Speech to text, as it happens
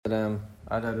والسلام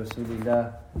على رسول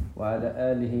الله وعلى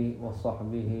آله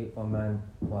وصحبه ومن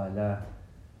والاه.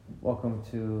 Welcome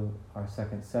to our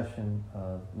second session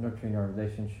of nurturing our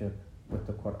relationship with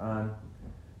the Quran,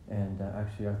 and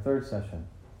actually our third session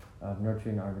of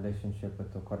nurturing our relationship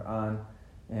with the Quran.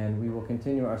 And we will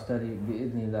continue our study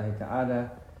bi'idhnillahi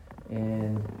ta'ala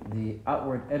in the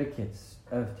outward etiquettes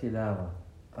of tilawah,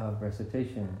 of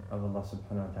recitation of Allah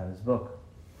subhanahu wa ta'ala's book.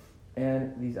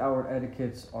 And these outward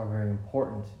etiquettes are very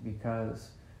important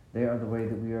because they are the way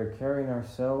that we are carrying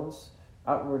ourselves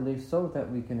outwardly so that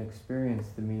we can experience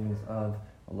the meanings of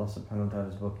Allah subhanahu wa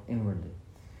ta'ala's book inwardly.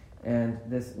 And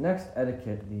this next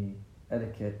etiquette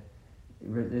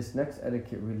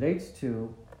relates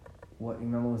to what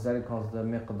Imam al-Ghazali calls the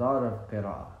miqdar of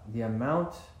qira'ah, the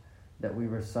amount that we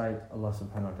recite Allah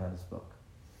subhanahu wa ta'ala's book.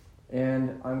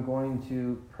 And I'm going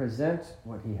to present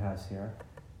what he has here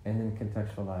and then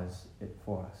contextualize it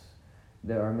for us.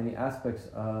 There are many aspects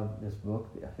of this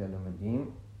book, the Ihya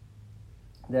Ulumuddin,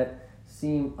 that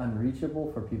seem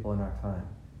unreachable for people in our time.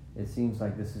 It seems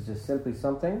like this is just simply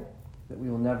something that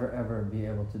we will never ever be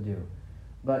able to do.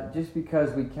 But just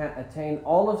because we can't attain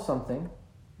all of something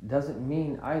doesn't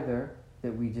mean either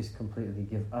that we just completely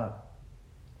give up.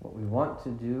 What we want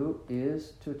to do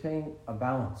is to attain a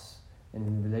balance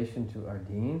in relation to our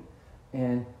deen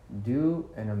and do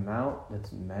an amount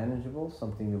that's manageable,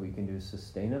 something that we can do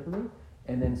sustainably,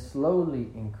 and then slowly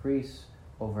increase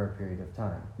over a period of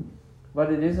time.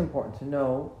 But it is important to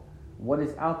know what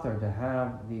is out there to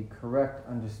have the correct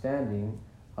understanding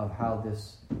of how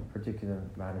this particular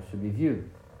matter should be viewed.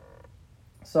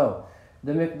 So,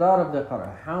 the miqdar of the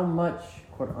qara, how much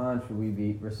Quran should we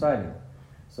be reciting?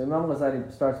 So Imam al-Ghazali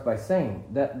starts by saying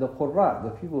that the qurra,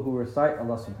 the people who recite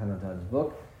Allah subhanahu wa ta'ala's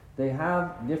book, they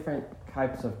have different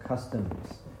types of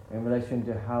customs in relation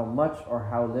to how much or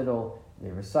how little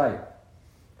they recite.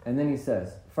 And then he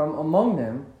says, from among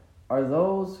them are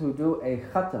those who do a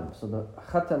khatam. So the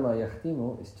khatama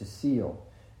yakhtimu is to seal.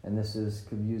 And this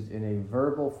could be used in a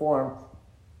verbal form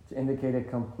to indicate a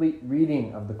complete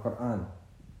reading of the Quran.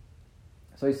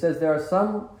 So he says there are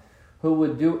some who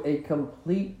would do a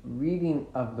complete reading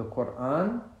of the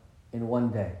Quran in one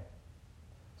day.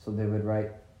 So they would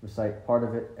recite part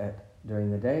of it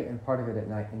during the day and part of it at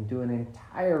night, and do an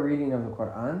entire reading of the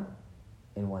Quran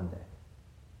in one day.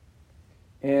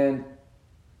 And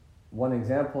one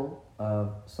example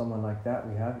of someone like that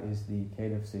we have is the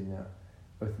case of Sayyidina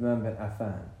Uthman bin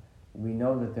Affan. We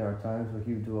know that there are times where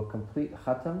he would do a complete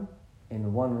khatam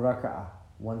in one raka'ah,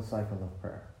 one cycle of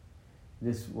prayer.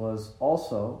 This was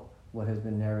also what has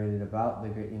been narrated about the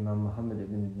great Imam Muhammad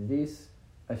ibn Idris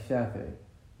al-Shafi'i,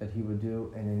 that he would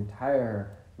do an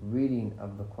entire reading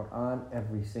of the Quran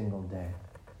every single day.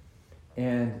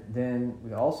 And then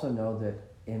we also know that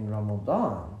in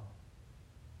Ramadan,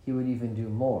 he would even do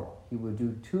more. He would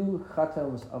do 2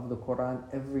 khatams of the Quran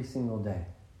every single day,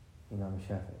 Imam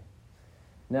Shafi'i.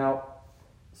 Now,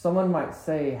 someone might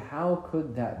say, how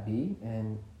could that be?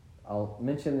 And I'll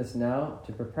mention this now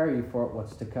to prepare you for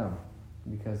what's to come,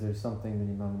 because there's something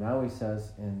that Imam Nawawi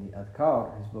says in the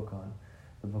Adhkar, his book on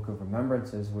the Book of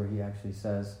Remembrances, where he actually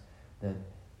says that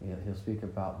he'll speak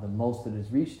about the most that has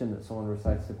reached him that someone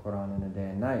recites the Quran in a day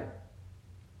and night.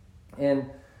 And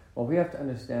what we have to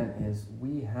understand is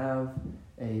we have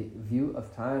a view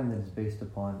of time that is based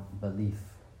upon belief.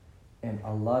 And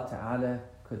Allah Ta'ala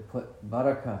could put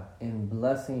barakah in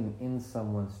blessing in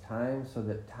someone's time so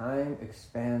that time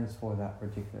expands for that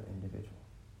particular individual.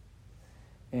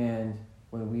 And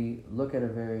when we look at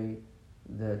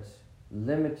that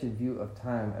limited view of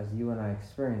time as you and I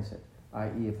experience it,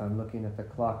 i.e. if I'm looking at the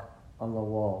clock on the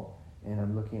wall and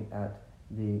I'm looking at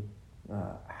the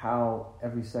how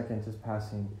every second is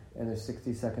passing, and there's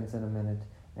 60 seconds in a minute,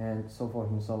 and so forth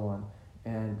and so on,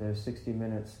 and there's 60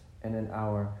 minutes in an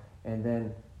hour, and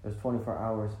then there's 24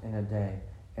 hours in a day.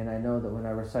 And I know that when I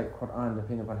recite Quran,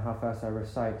 depending upon how fast I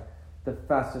recite, the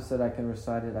fastest that I can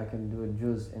recite it, I can do a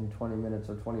juz in 20 minutes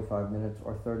or 25 minutes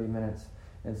or 30 minutes.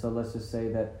 And so let's just say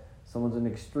that someone's an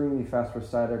extremely fast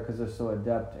reciter because they're so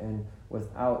adept, and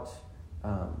without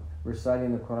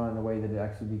reciting the Quran in a way that it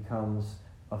actually becomes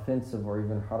offensive or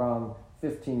even haram,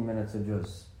 15 minutes a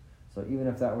juz. So even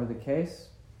if that were the case,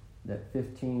 that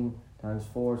 15 times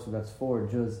 4, so that's 4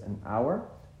 juz an hour,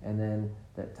 and then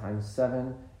that times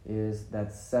 7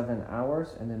 that's 7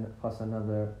 hours, and then plus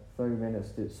another 30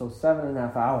 minutes. So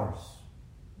 7.5 hours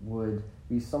would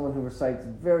be someone who recites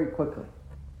very quickly.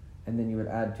 And then you would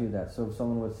add to that. So if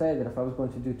someone would say that if I was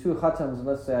going to do 2 khatams,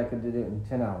 let's say I could do it in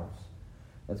 10 hours.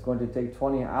 That's going to take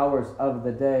 20 hours of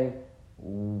the day.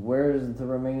 Where's the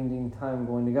remaining time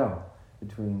going to go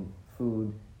between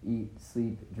food eat,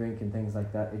 sleep, drink, and things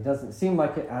like that. It doesn't seem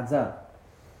like it adds up.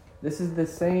 This is the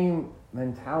same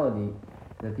mentality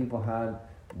that people had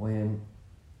when,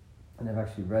 and I've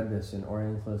actually read this in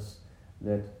Orientalists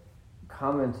that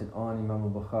commented on Imam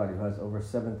al-Bukhari, who has over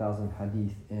 7,000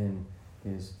 hadith in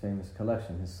his famous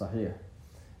collection, his Sahih.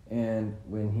 And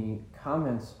when he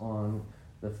comments on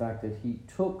the fact that he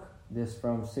took this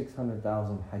from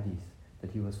 600,000 hadith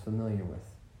that he was familiar with.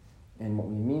 And what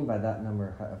we mean by that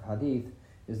number of hadith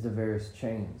is the various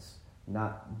chains,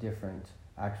 not different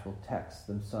actual texts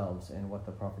themselves and what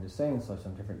the Prophet is saying, so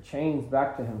some different chains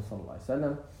back to him, sallallahu alaihi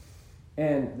wasallam.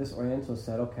 And this Orientalist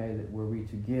said, okay, that were we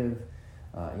to give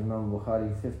Imam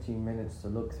Bukhari 15 minutes to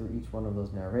look through each one of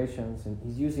those narrations, and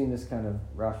he's using this kind of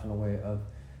rational way of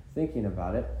thinking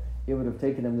about it, it would have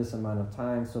taken him this amount of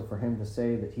time, so for him to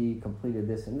say that he completed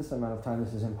this in this amount of time,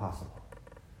 this is impossible.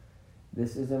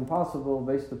 This is impossible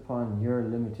based upon your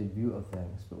limited view of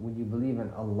things. But when you believe in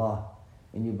Allah,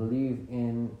 and you believe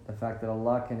in the fact that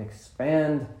Allah can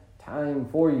expand time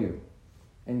for you,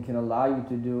 and can allow you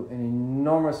to do an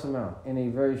enormous amount in a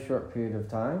very short period of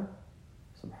time,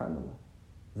 subhanAllah,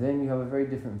 then you have a very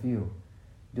different view.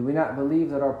 Do we not believe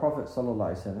that our Prophet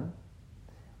ﷺ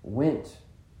went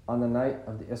on the night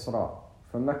of the Isra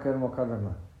from Mecca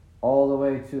al-Mukarramah all the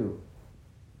way to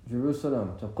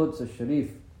Jerusalem, to Quds al-Sharif,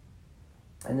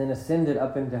 and then ascended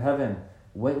up into heaven,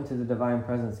 went into the divine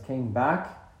presence, came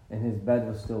back, and his bed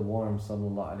was still warm,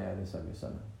 sallallahu alayhi wa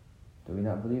sallam? Do we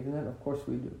not believe in that? Of course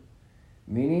we do.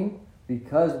 Meaning,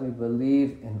 because we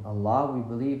believe in Allah, we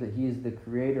believe that He is the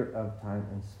creator of time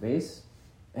and space,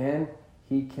 and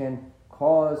He can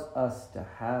cause us to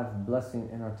have blessing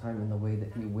in our time in the way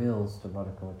that He wills,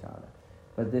 tabaraka wa ta'ala.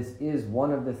 But this is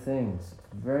one of the things,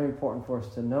 it's very important for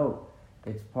us to note,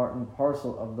 it's part and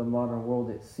parcel of the modern world,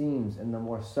 it seems, and the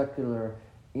more secular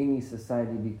any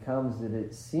society becomes, that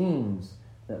it seems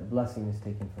that blessing is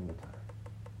taken from the time.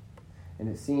 And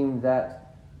it seems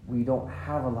that we don't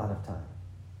have a lot of time.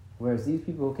 Whereas these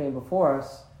people who came before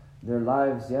us, their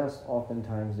lives, yes,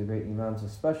 oftentimes the great Imams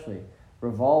especially,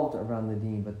 revolved around the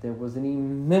deen, but there was an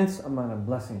immense amount of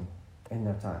blessing in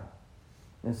their time.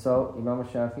 And so Imam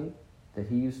Shafi, that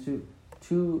he used to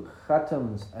 2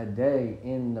 khatams a day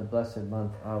in the blessed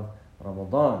month of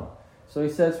Ramadan. So he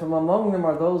says, from among them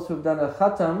are those who've done a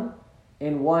khatam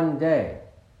in one day.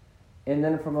 And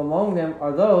then from among them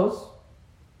are those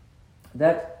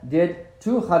that did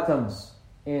 2 khatams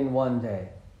in one day.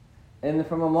 And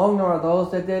from among them are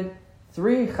those that did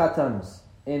 3 khatams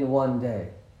in one day.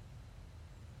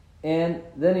 And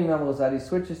then Imam Ghazali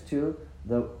switches to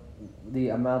the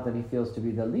amount that he feels to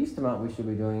be the least amount we should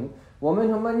be doing.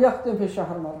 وَمِنْهُمْ مَنْ يَخْتِمْ فِي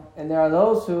الشَّهْرِ مَرَّةً. And there are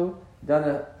those who done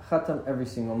a khatam every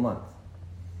single month.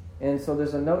 And so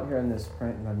there's a note here in this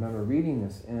print, and I remember reading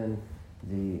this in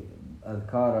the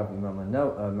Adhkar of Imam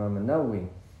al-Nawawi,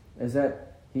 is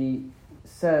that he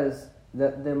says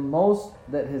that the most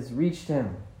that has reached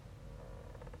him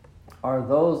are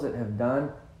those that have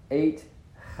done 8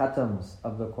 khatams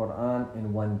of the Quran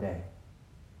in one day.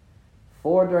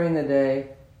 4 during the day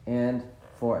and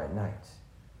 4 at night.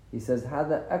 He says,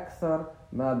 هذا أكثر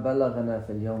ما بلغنا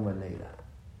في اليوم والليلة.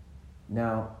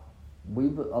 Now,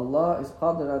 Allah is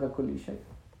قادر على كل شيء.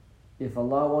 If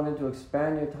Allah wanted to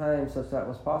expand your time such that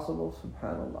was possible,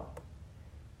 subhanallah.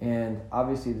 And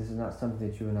obviously this is not something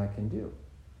that you and I can do.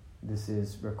 This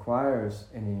requires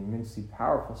an immensely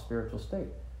powerful spiritual state.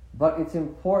 But it's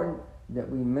important that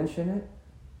we mention it,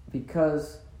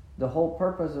 because the whole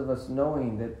purpose of us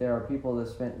knowing that there are people that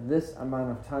spent this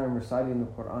amount of time reciting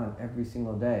the Quran every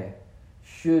single day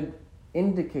should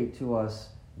indicate to us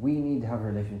we need to have a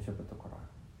relationship with the Quran.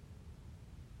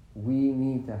 We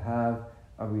need to have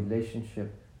a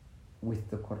relationship with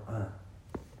the Quran.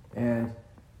 And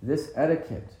this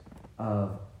etiquette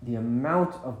of the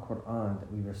amount of Quran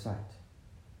that we recite,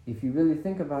 if you really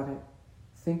think about it,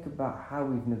 think about how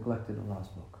we've neglected Allah's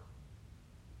book.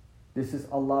 This is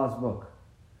Allah's book.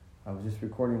 I was just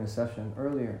recording a session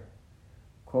earlier,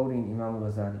 quoting Imam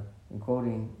al-Ghazali and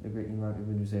quoting the great Imam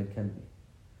Ibn Zayd Kalbi.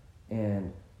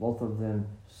 And both of them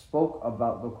spoke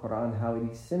about the Quran, how it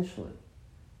essentially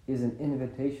is an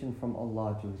invitation from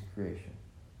Allah to His creation,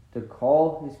 to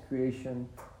call His creation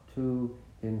to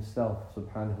Himself,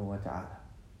 subhanahu wa ta'ala.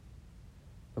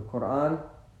 The Quran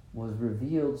was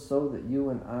revealed so that you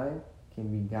and I can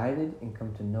be guided and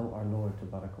come to know our Lord,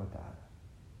 tabarak wa ta'ala.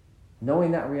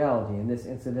 Knowing that reality, and this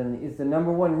incidentally is the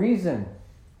number one reason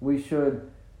we should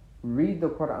read the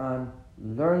Quran,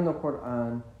 learn the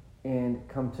Quran, and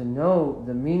come to know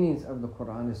the meanings of the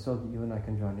Quran, is so that you and I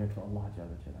can draw near to Allah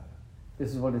Jalla Jalaluhu.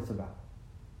 This is what it's about.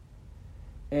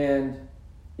 And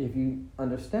if you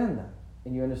understand that,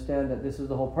 and you understand that this is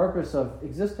the whole purpose of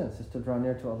existence, is to draw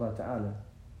near to Allah Ta'ala,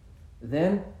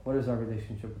 then what is our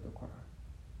relationship with the Quran?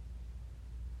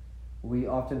 We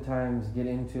oftentimes get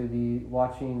into the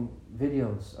watching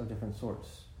videos of different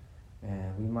sorts,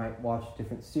 and we might watch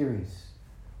different series,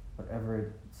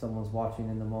 whatever someone's watching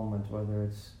in the moment, whether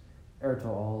it's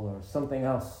Ertugrul or something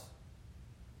else.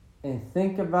 And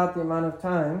think about the amount of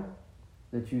time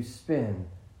that you spend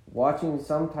watching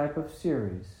some type of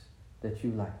series that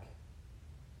you like.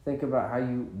 Think about how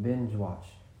you binge watch.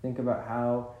 Think about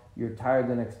how you're tired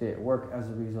the next day at work as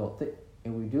a result.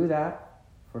 And we do that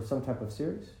for some type of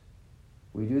series.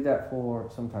 We do that for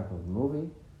some type of movie.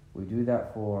 We do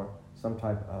that for some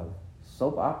type of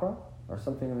soap opera or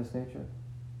something of this nature.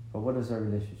 But what is our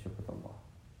relationship with Allah?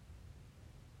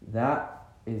 That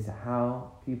is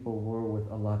how people were with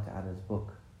Allah Ta'ala's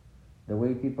book. The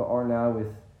way people are now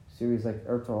with series like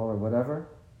Ertugrul or whatever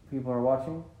people are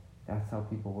watching, that's how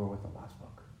people were with Allah's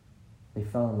book. They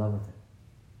fell in love with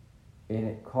it. And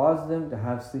it caused them to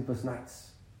have sleepless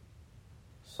nights,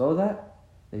 so that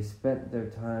they spent their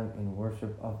time in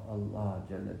worship of Allah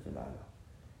Jalla Jalaluhu.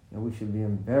 And we should be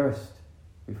embarrassed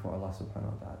before Allah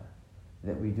Subhanahu wa Ta'ala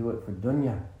that we do it for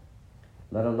dunya,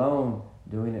 let alone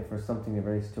doing it for something that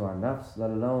relates to our nafs, let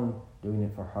alone doing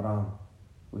it for haram.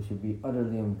 We should be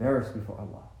utterly embarrassed before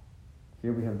Allah.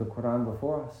 Here we have the Quran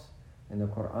before us, and the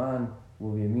Quran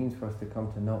will be a means for us to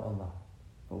come to know Allah,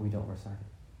 but we don't recite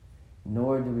it.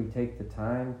 Nor do we take the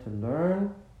time to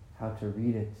learn how to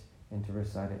read it and to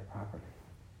recite it properly.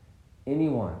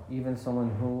 Anyone, even someone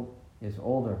who is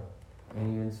older,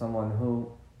 and even someone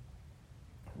who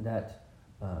that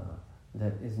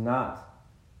is not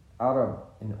Arab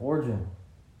in origin,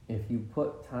 if you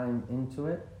put time into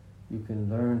it, you can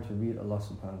learn to read Allah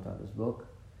Subhanahu wa Ta'ala's book.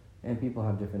 And people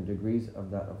have different degrees of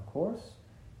that, of course.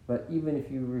 But even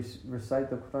if you recite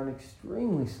the Quran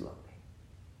extremely slowly,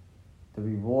 the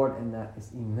reward in that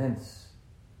is immense.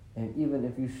 And even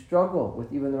if you struggle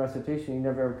with even the recitation, you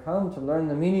never ever come to learn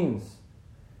the meanings,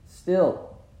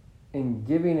 still, in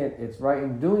giving it its right,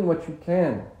 in doing what you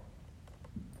can,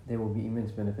 there will be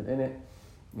immense benefit in it.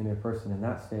 And a person in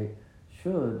that state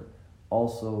should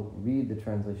also read the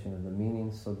translation of the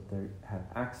meanings so that they have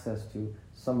access to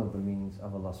some of the meanings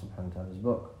of Allah Subhanahu wa Ta'ala's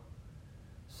book.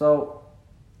 So,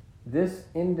 this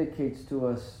indicates to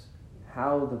us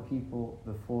how the people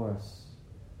before us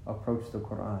approached the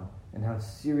Quran and how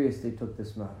serious they took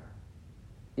this matter.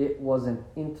 It was an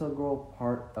integral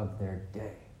part of their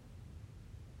day.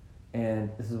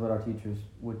 And this is what our teachers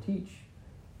would teach,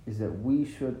 is that we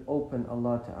should open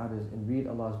Allah Ta'ala's and read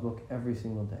Allah's book every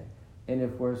single day. And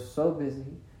if we're so busy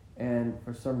and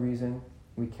for some reason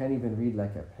we can't even read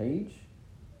like a page,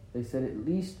 they said at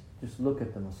least just look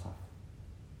at the Mus'haf,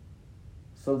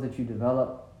 so that you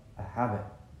develop a habit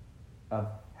of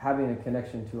having a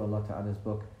connection to Allah Ta'ala's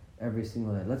book every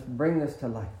single day. Let's bring this to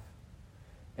life.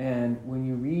 And when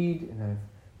you read, and I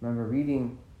remember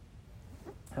reading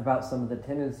about some of the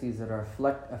tendencies that are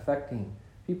affecting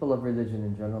people of religion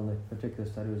in general, the particular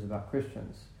study was about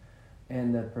Christians,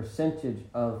 and the percentage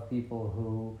of people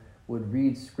who would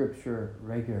read scripture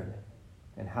regularly,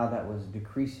 and how that was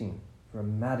decreasing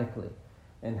dramatically,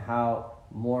 and how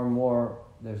more and more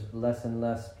there's less and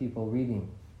less people reading,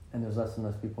 and there's less and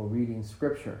less people reading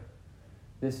scripture.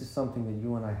 This is something that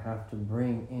you and I have to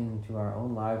bring into our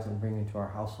own lives and bring into our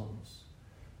households.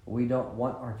 We don't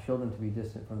want our children to be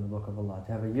distant from the book of Allah,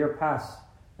 to have a year pass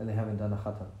and they haven't done a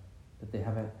khatam, that they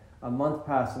haven't, a month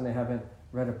pass and they haven't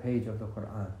read a page of the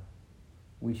Quran.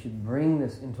 We should bring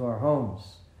this into our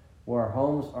homes, where our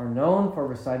homes are known for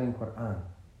reciting Quran.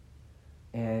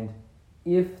 And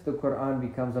if the Quran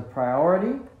becomes a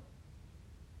priority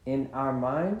in our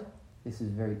mind, this is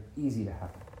very easy to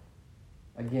happen.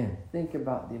 Again, think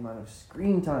about the amount of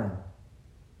screen time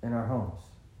in our homes.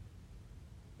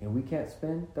 And we can't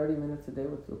spend 30 minutes a day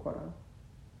with the Quran.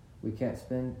 We can't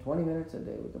spend 20 minutes a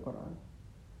day with the Quran.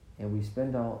 And we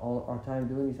spend all our time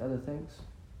doing these other things.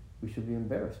 We should be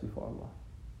embarrassed before Allah.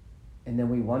 And then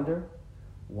we wonder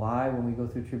why, when we go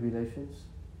through tribulations,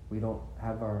 we don't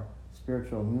have our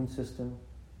spiritual immune system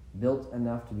built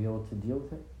enough to be able to deal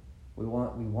with it. We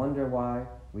wonder why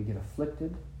we get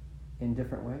afflicted in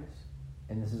different ways.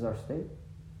 And this is our state.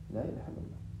 La ilaha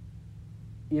illallah.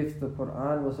 If the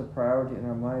Quran was a priority in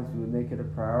our minds, we would make it a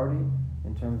priority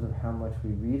in terms of how much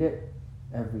we read it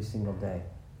every single day.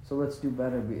 So let's do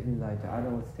better, bi'idhnillahi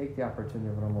ta'ala. Let's take the opportunity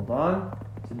of Ramadan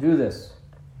to do this.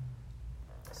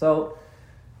 So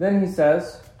then he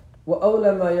says,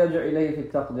 وَأَوْلَى مَا يَرْجِعُ إِلَيْهِ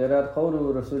فِي التَّقْدِيرَاتِ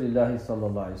قَوْلُ رَسُولِ اللَّهِ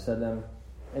صَلَّى اللَّهُ عَلَيْهِ وسلم.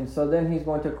 And so then he's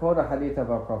going to quote a hadith of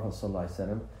our Prophet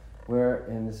ﷺ, where,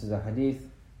 and this is a hadith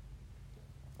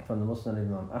from the Musnad of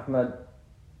Imam Ahmad,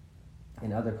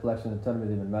 in other collections of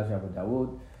Tirmidhi, Ibn Majah, Abu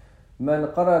Dawood,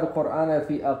 من قرأ القرآن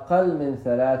في أقل من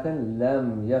ثلاث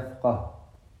لم يفقه.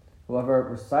 Whoever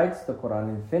recites the Quran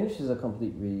and finishes a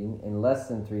complete reading in less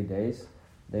than 3 days,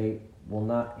 he will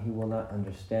not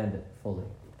understand it fully.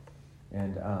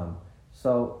 And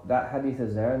so that hadith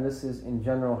is there, and this is in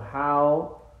general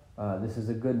how this is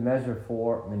a good measure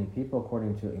for many people,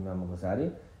 according to Imam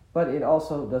al-Ghazali. But it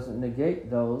also doesn't negate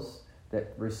those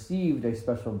that received a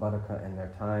special barakah in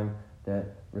their time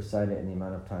that recited in the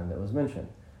amount of time that was mentioned.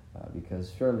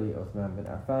 Because surely Uthman bin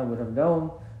Affan would have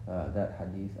known that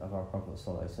hadith of our Prophet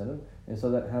ﷺ, and so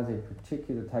that has a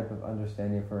particular type of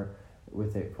understanding for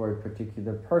a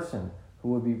particular person who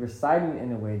would be reciting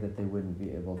in a way that they wouldn't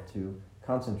be able to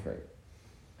concentrate.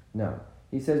 Now,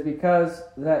 he says because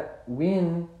that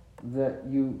when that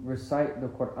you recite the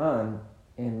Quran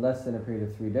in less than a period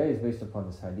of 3 days, based upon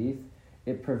this hadith,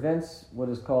 it prevents what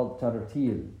is called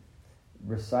tartil,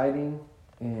 reciting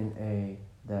in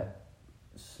that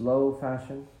slow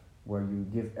fashion where you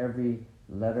give every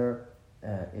letter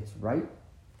its right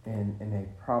and in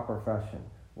a proper fashion.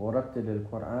 وَرَتِّلِ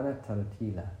الْقُرْآنَ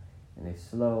تَرْتِيلًا, in a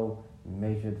slow,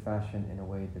 measured fashion, in a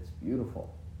way that's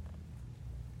beautiful.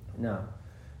 Now,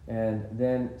 and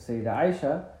then Sayyidah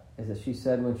Aisha is that she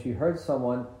said when she heard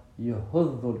someone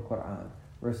يُهُذُّ الْقُرْآنَ,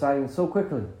 reciting so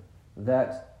quickly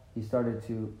that he started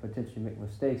to potentially make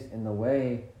mistakes in the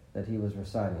way that he was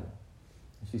reciting.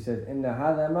 She said, إِنَّ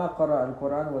هَذَا مَا قَرَأَ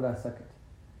الْقُرْآنَ وَلَا سَكَتَ.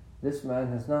 This man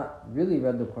has not really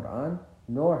read the Quran,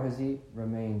 nor has he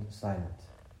remained silent.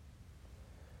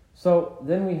 So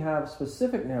then we have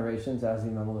specific narrations, as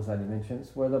Imam al-Ghazali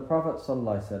mentions, where the Prophet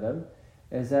ﷺ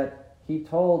is that he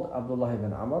told Abdullah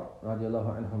ibn Amr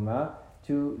radiallahu anhuma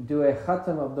to do a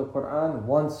khatam of the Quran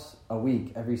once a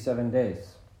week, every 7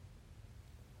 days.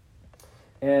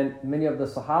 And many of the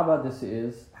Sahaba, this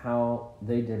is how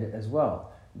they did it as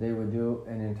well. They would do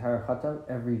an entire khatam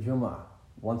every Jum'ah,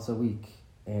 once a week,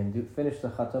 and finish the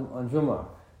khatam on Jum'ah.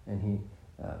 And he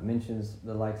mentions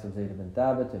the likes of Zayd ibn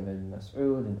Thabit, Ibn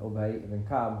Mas'ud, and Ubay ibn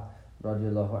Ka'b,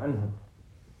 radiallahu anhum.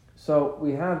 So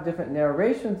we have different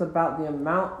narrations about the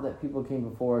amount that people came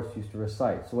before us used to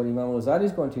recite. So what Imam al-Ghazali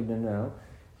is going to do now,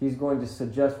 he's going to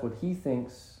suggest what he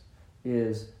thinks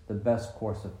is the best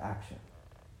course of action.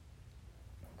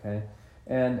 Okay?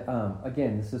 And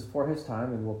again, this is for his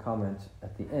time, and we'll comment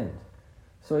at the end.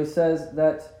 So he says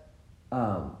that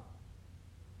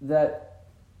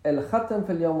al-khatam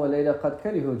fil yawm wa layla qad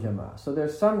karihu al-jama'a. So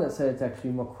there's some that say it's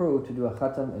actually makruh to do a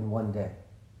khatam in one day.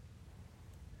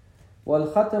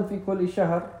 والختم في كل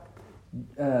شهر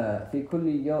في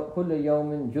كل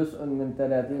يوم جزء من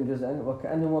 30 جزءا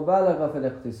وكأنه مبالغة في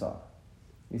الاختصار.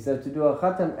 He said to do a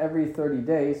khatam every 30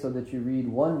 days so that you read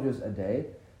one juz a day.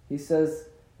 He says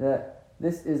that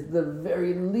this is the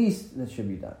very least that should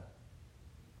be done.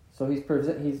 So he's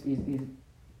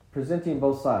presenting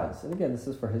both sides. And again, this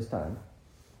is for his time.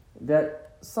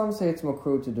 That some say it's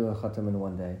makruh to do a khatam in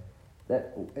one day.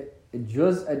 That a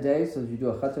juz a day, so that you do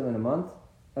a khatam in a month,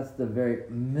 that's the very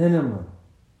minimum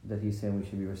that he's saying we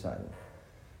should be reciting.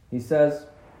 He says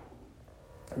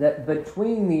that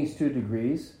between these two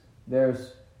degrees,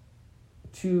 there's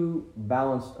two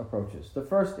balanced approaches. The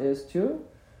first is to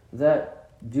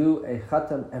do a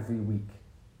khatam every week.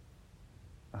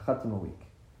 A khatam a week.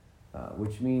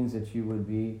 Which means that you would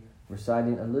be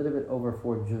reciting a little bit over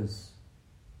 4 juz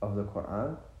of the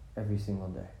Quran every single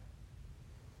day.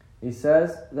 He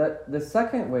says that the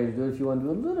second way to do it, if you want to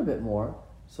do a little bit more,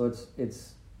 so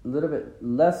it's a little bit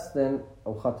less than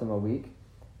a khatam a week,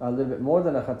 a little bit more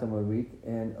than a khatam a week,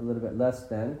 and a little bit less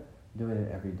than doing it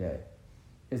every day,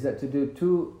 is that to do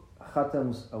 2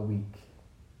 khatams a week.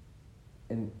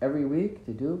 And every week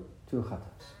to do 2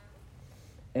 khatams.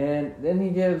 And then he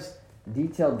gives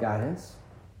detailed guidance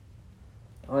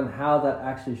on how that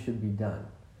actually should be done.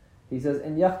 He says,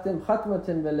 "In yakhtim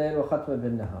khatmatin bil-layl wa khatma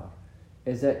bin-nahar,"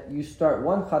 is that you start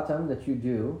one khatam that you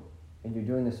do, and you're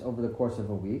doing this over the course of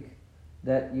a week,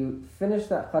 that you finish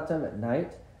that khatam at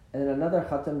night, and then another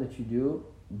khatam that you do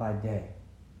by day.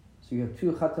 So you have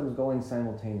 2 khatams going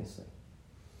simultaneously.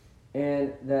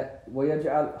 And that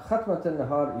وَيَجْعَلْ خَتْمَةَ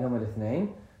النَّهَارِ يَوْمَ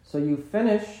الْإِثْنَيْنِ, so you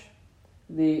finish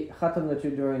the khatam that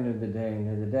you're doing in the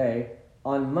day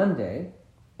on Monday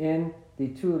in the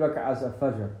 2 rak'ahs of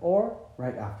Fajr, or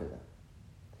right after them.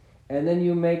 And then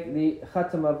you make the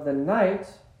khatam of the night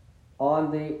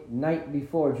on the night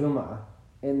before Jum'ah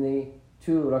in the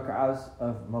 2 rak'ahs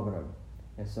of Maghrib.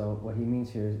 And so what he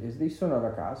means here is the sunnah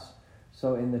rak'ahs.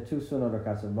 So in the 2 sunnah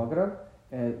rak'ahs of Maghrib,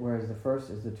 whereas the first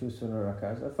is the 2 sunnah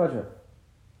rak'ahs of Fajr,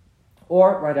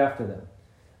 or right after them.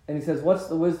 And he says, what's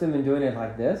the wisdom in doing it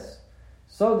like this?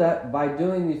 So that by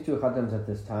doing these 2 khatams at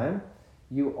this time,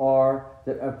 you are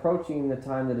approaching the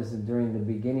time that is during the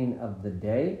beginning of the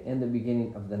day and the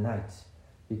beginning of the night.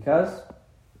 Because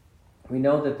we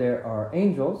know that there are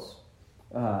angels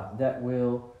that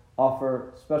will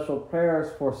offer special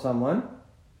prayers for someone.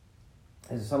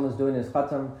 As someone's doing his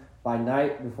khatam by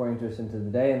night before he enters into the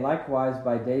day, and likewise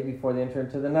by day before they enter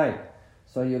into the night.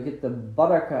 So you'll get the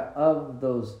barakah of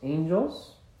those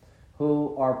angels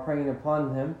who are praying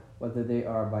upon him, whether they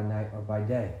are by night or by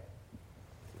day.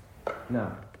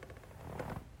 Now,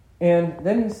 and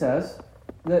then he says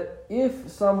that if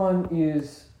someone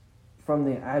is from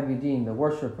the abidin, the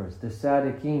worshippers, the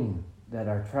sadiqeen, that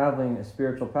are traveling a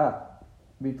spiritual path,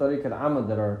 bi tariq al-amal,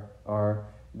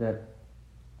 that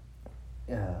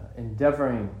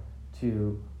endeavoring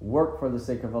to work for the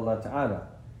sake of Allah Ta'ala,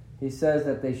 he says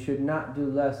that they should not do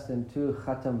less than 2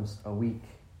 khatams a week.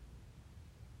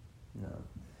 No.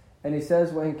 And he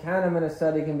says, وَإِنْ كَانَ مِنَ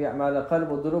السَّادِقِينَ بِأَعْمَالِ الْقَلْبِ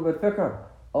وَضُرُوبِ الْفِكْرِ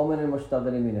أَوْ مِنَ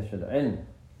الْمُشْتَغِلِينَ مِنَ الشَّدْعِ.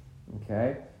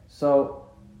 Okay? So,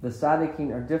 the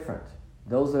sadiqeen are different.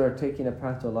 Those that are taking a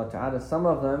path to Allah Ta'ala, some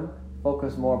of them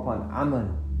focus more upon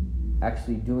amal,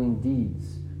 actually doing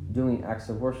deeds, doing acts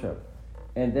of worship.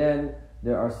 And then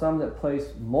there are some that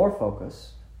place more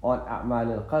focus on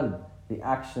a'mal al-qalb, the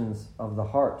actions of the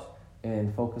heart,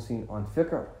 and focusing on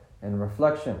fikr and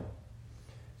reflection.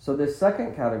 So this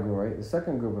second category, the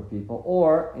second group of people,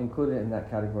 or included in that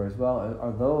category as well,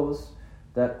 are those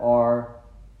that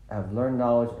have learned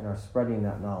knowledge and are spreading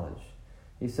that knowledge.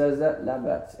 He says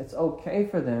that it's okay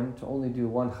for them to only do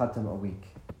 1 khatam a week.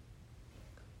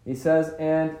 He says,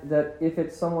 and that if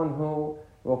it's someone who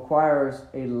requires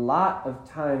a lot of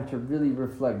time to really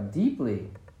reflect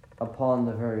deeply upon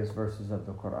the various verses of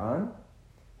the Quran,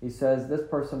 he says this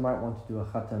person might want to do a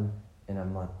khatam in a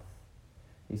month.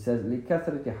 He says, because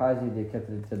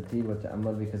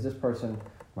this person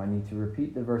might need to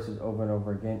repeat the verses over and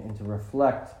over again and to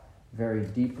reflect very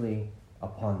deeply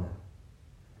upon them.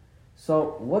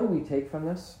 So what do we take from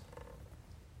this?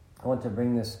 I want to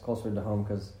bring this closer to home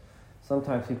because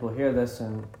sometimes people hear this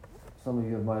and some of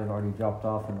you might have already dropped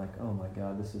off and like, oh my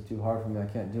God, this is too hard for me. I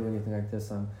can't do anything like this.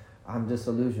 I'm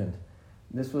disillusioned.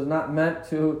 This was not meant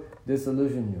to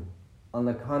disillusion you. On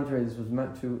the contrary, this was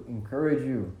meant to encourage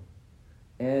you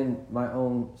and my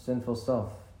own sinful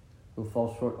self who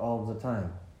falls short all the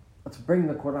time. Let's bring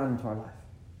the Quran into our life.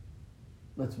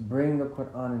 Let's bring the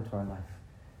Quran into our life.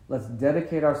 Let's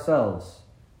dedicate ourselves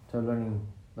to learning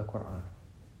the Quran.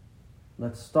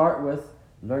 Let's start with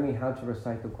learning how to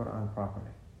recite the Quran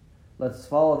properly. Let's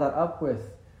follow that up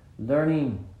with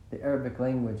learning the Arabic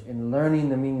language and learning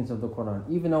the meanings of the Quran,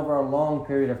 even over a long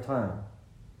period of time.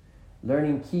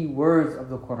 Learning key words of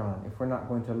the Quran if we're not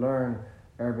going to learn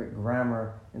Arabic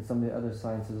grammar and some of the other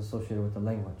sciences associated with the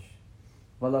language.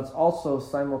 But let's also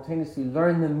simultaneously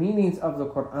learn the meanings of the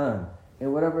Quran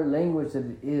in whatever language that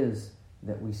it is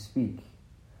that we speak.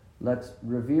 Let's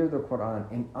revere the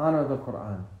Quran and honor the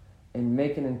Quran and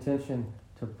make an intention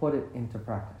to put it into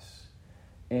practice.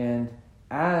 And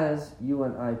as you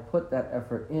and I put that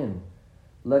effort in,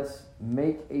 let's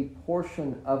make a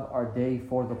portion of our day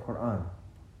for the Quran.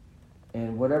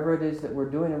 And whatever it is that we're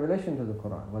doing in relation to the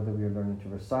Quran, whether we are learning to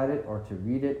recite it or to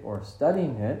read it or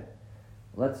studying it,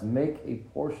 let's make a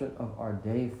portion of our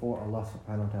day for Allah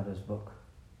subhanahu wa ta'ala's book.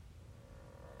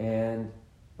 And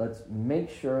let's make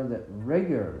sure that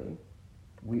regularly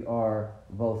we are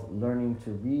both learning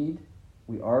to read,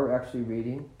 we are actually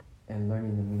reading, and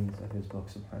learning the meanings of His book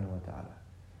subhanahu wa ta'ala.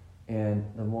 And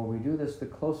the more we do this, the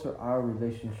closer our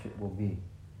relationship will be.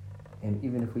 And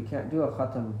even if we can't do a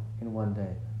khatam in one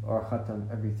day, or a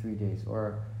khatam every 3 days,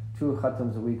 or 2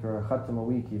 khatams a week, or a khatam a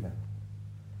week even,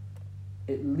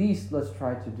 at least let's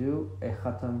try to do a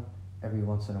khatam every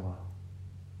once in a while.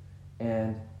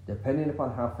 And depending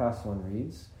upon how fast one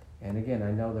reads, and again,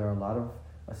 I know there are a lot of,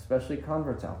 especially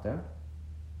converts out there,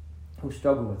 who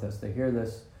struggle with this. They hear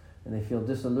this and they feel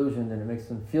disillusioned, and it makes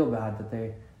them feel bad that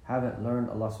they haven't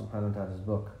learned Allah subhanahu wa ta'ala's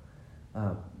book.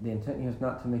 The intent here is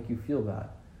not to make you feel bad.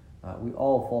 We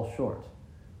all fall short.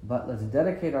 But let's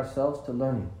dedicate ourselves to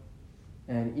learning.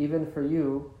 And even for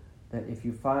you, that if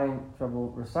you find trouble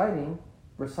reciting,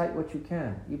 recite what you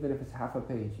can, even if it's half a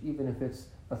page, even if it's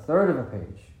a third of a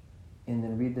page, and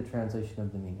then read the translation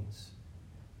of the meanings.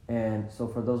 And so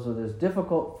for those of us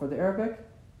difficult for the Arabic,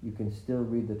 you can still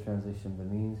read the translation of the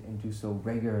meanings and do so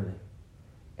regularly.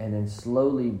 And then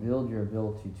slowly build your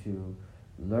ability to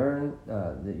learn,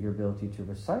 your ability to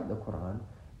recite the Quran.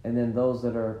 And then those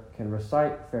that can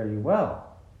recite fairly well,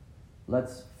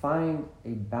 let's find a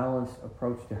balanced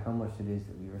approach to how much it is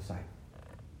that we recite.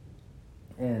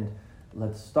 And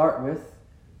let's start with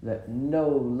that no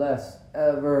less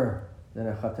ever than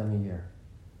a khatam a year.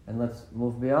 And let's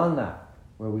move beyond that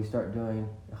where we start doing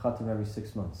a khatam every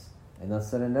 6 months. And let's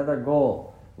set another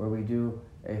goal where we do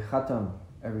a khatam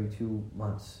every 2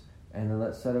 months. And then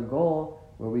let's set a goal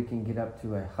where we can get up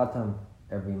to a khatam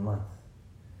every month.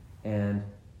 And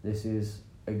this is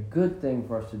a good thing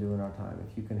for us to do in our time.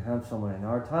 If you can have someone in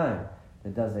our time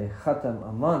that does a khatam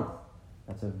a month,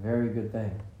 that's a very good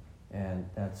thing. And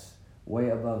that's way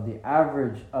above the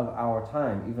average of our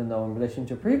time, even though in relation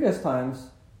to previous times,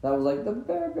 that was like the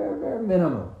bare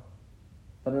minimum.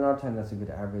 But in our time, that's a good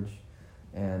average.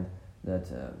 And that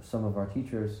some of our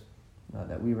teachers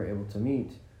that we were able to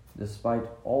meet, despite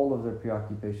all of their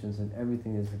preoccupations and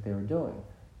everything that they were doing,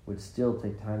 would still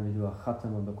take time to do a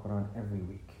khatam of the Quran every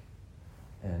week.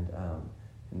 And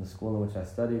in the school in which I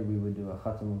studied, we would do a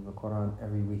khatam of the Quran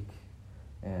every week.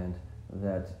 And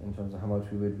that in terms of how much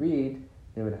we would read,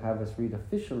 they would have us read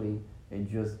officially a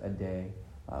juz a day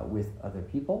with other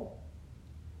people.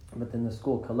 But then the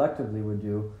school collectively would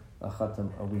do a khatam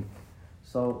a week.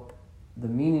 So the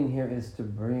meaning here is to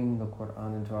bring the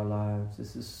Quran into our lives.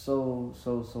 This is so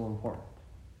important.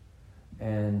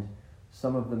 And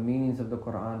some of the meanings of the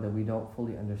Quran that we don't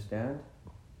fully understand,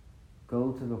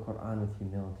 go to the Quran with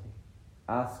humility.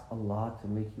 Ask Allah to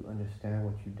make you understand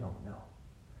what you don't know.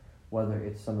 Whether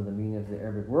it's some of the meaning of the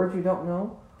Arabic words you don't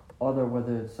know, or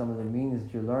whether it's some of the meanings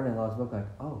that you learn in Allah's book, like,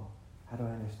 oh, how do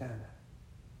I understand that?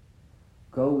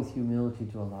 Go with humility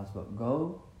to Allah's book.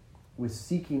 Go with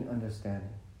seeking understanding.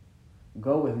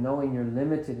 Go with knowing you're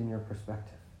limited in your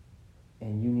perspective.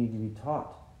 And you need to be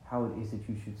taught how it is that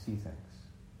you should see things.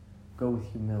 Go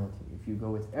with humility. If you go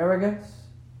with arrogance,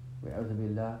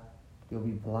 you'll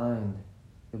be blind.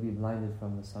 You'll be blinded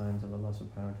from the signs of Allah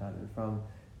subhanahu wa ta'ala and from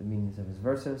the meanings of His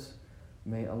verses.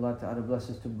 May Allah Ta'ala bless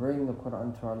us to bring the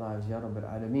Quran to our lives, Ya Rabbil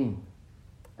Alameen,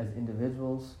 as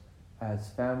individuals, as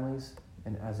families,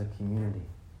 and as a community.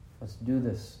 Let's do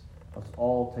this. Let's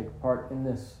all take part in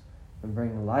this and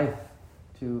bring life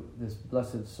to this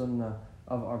blessed sunnah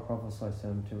of our Prophet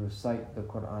ﷺ, to recite the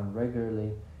Quran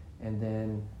regularly. And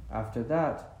then after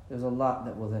that, there's a lot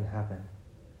that will then happen.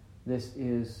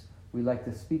 We like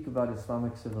to speak about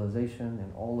Islamic civilization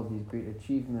and all of these great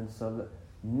achievements. So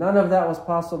none of that was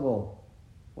possible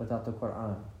without the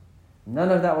Quran. None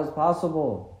of that was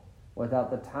possible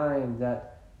without the time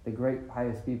that the great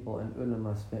pious people and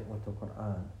ulama spent with the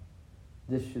Quran.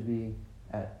 This should be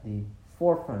at the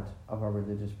forefront of our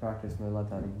religious practice. May Allah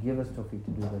Ta'ala give us tawfiq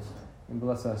to do this and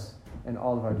bless us in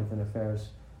all of our different affairs.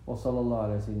 Wa sallallahu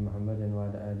ala sayyidina Muhammadin wa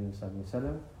ala alihi wa sahbihi wa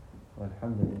sallam.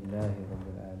 Walhamdulillahi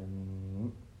rabbil alameen.